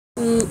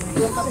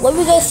What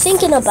were you guys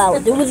thinking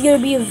about? There was gonna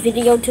be a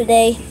video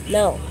today?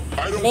 No.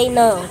 Today,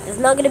 no. There's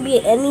not gonna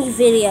be any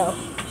video.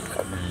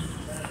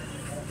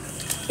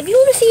 If you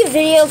want to see a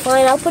video,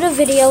 fine, I'll put a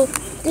video.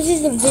 This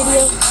is the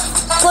video.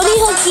 Bunny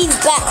Huggy's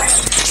back.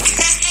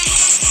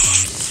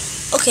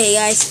 Okay,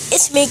 guys,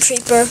 it's me,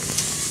 Creeper.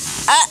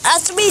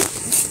 After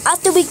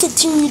we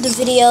continue the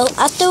video,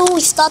 after we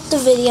start the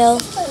video,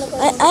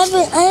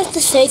 I have to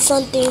say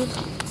something.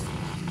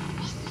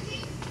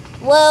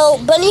 Well,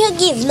 Bunny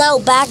Huggy is now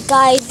back,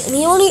 guys, and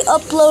he only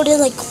uploaded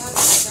like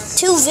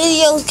 2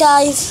 videos,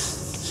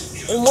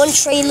 guys, and 1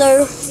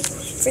 trailer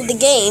for the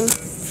game,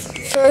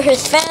 for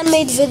his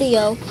fan-made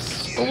video.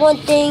 But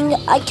one thing,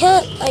 but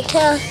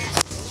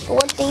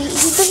one thing,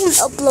 he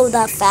doesn't upload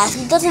that fast.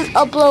 He doesn't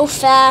upload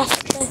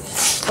fast.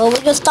 Well,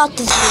 we're gonna start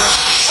this video.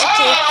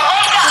 Okay.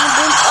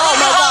 Oh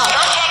my god.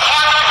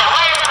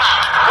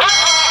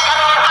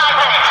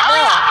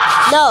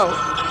 No.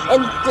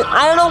 And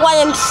I don't know why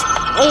I'm.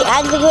 Wait,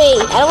 I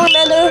don't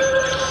remember.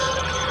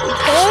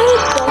 Prepare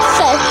the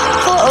set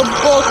for a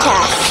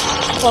broadcast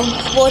from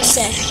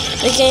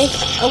broadcast. Okay,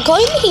 I'm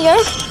going here.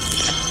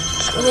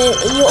 Okay,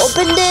 and you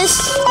open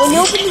this. When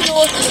you open the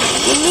door,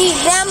 you need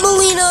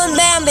Bambolino and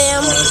Bam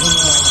Bam.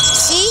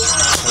 See?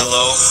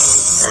 Hello,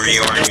 are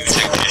you our new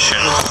technician?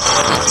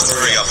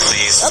 Hurry up,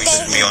 please. Okay. We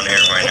should be on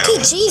air right now.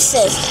 Okay,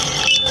 Jesus.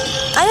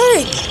 I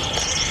heard.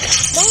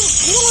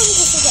 You don't want me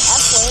to say the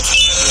F word.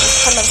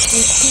 Kind of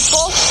these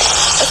people.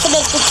 Kind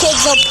of the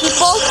kids of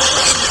people.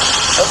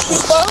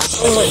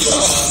 Oh my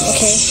god.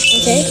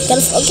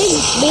 Okay,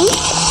 me.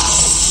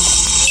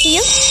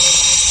 Here.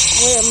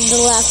 I'm the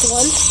last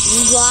one.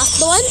 The last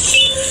one.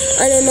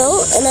 I don't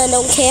know, and I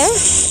don't care.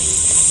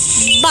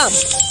 Bam.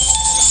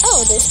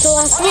 Oh, there's the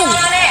last one.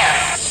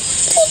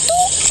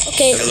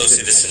 Okay. Hello,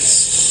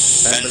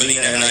 citizens.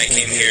 Bambolina and I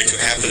came here to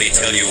happily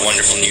tell you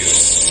wonderful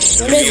news.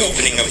 Through the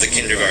opening of the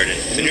kindergarten,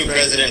 the new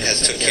president has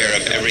took care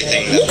of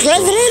everything that was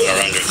broken or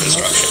under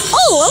construction.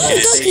 Oh, I'm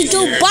talking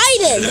Joe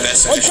Biden,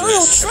 or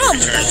Donald Trump,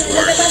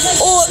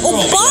 or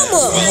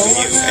Obama.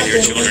 You and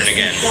your children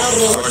again.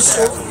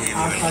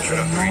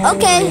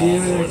 Okay.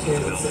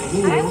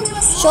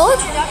 Sure.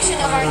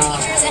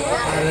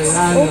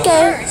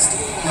 Okay.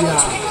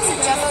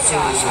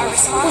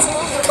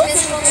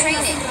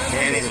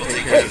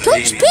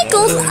 Coach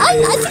Pickles?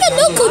 I think I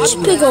know Coach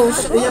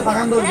Pickles.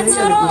 That's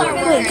not all our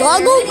Wait,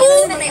 Goggle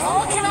Boo? and they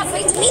all cannot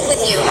wait to meet with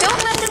you.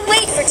 Don't let them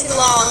wait for too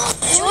long.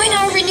 Join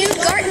our renewed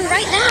garden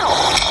right now.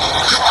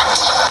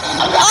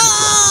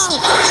 Ah!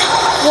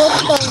 What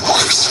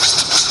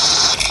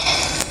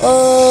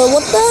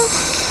the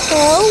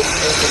hell?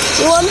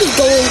 Where am I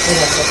going?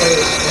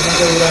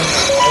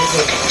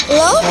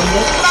 Hello?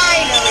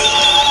 Finally,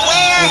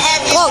 where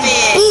have you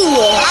been?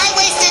 Boo! I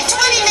wasted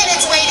 20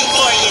 minutes waiting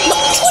for you. 20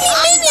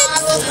 minutes?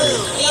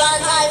 The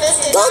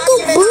archivist and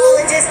Goggle Boo?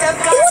 documentologist of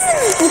It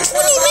wasn't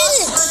 20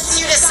 minutes! wants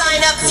you to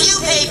sign up few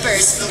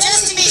papers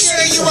just to be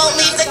sure you won't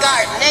leave the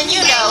garden. And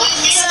you know,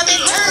 some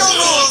internal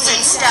rules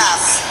and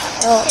stuff.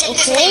 Oh, Take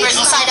these okay. papers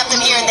and sign up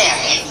them here and there.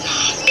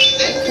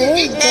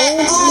 Okay,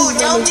 Ooh,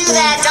 don't do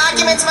that.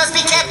 Documents must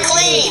be kept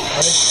clean.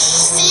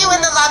 See you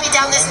in the lobby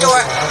down this door.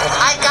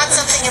 I've got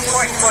something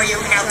important for you.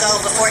 Now go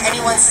before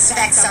anyone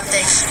suspects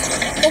something.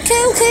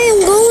 Okay,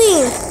 I'm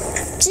going.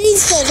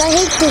 Jesus, I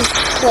hate this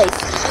place.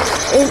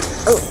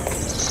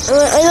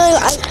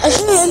 I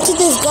should have entered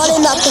this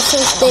garden after the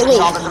first day. Wait,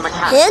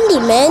 Handy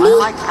Manny?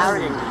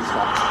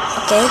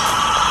 Okay.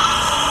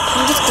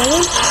 I'm just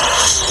going.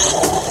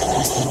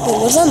 Wait,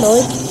 what's that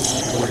noise?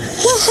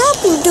 What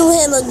happened to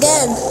him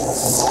again?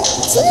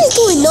 What is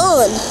going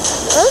on?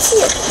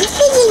 Honestly, this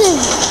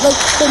isn't like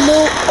the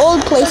new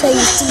old place I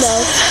used to know.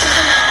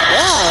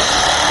 Wow,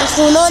 what's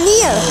going on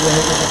here?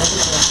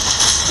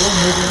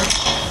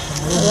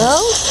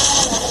 Hello?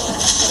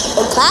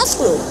 A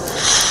classroom.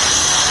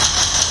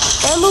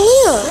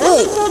 Bambolina,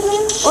 wait,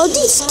 are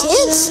these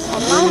kids?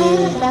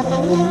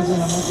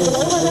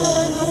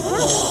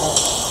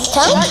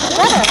 Huh?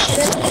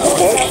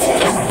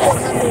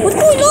 What's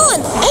going on?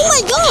 Oh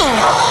my god!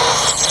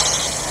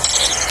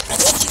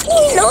 What's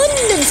going on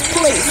in this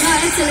place?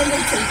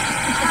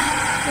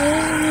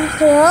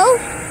 Hello?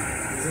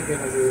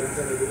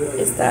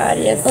 Esta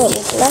área. Oh,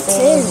 that's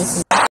it.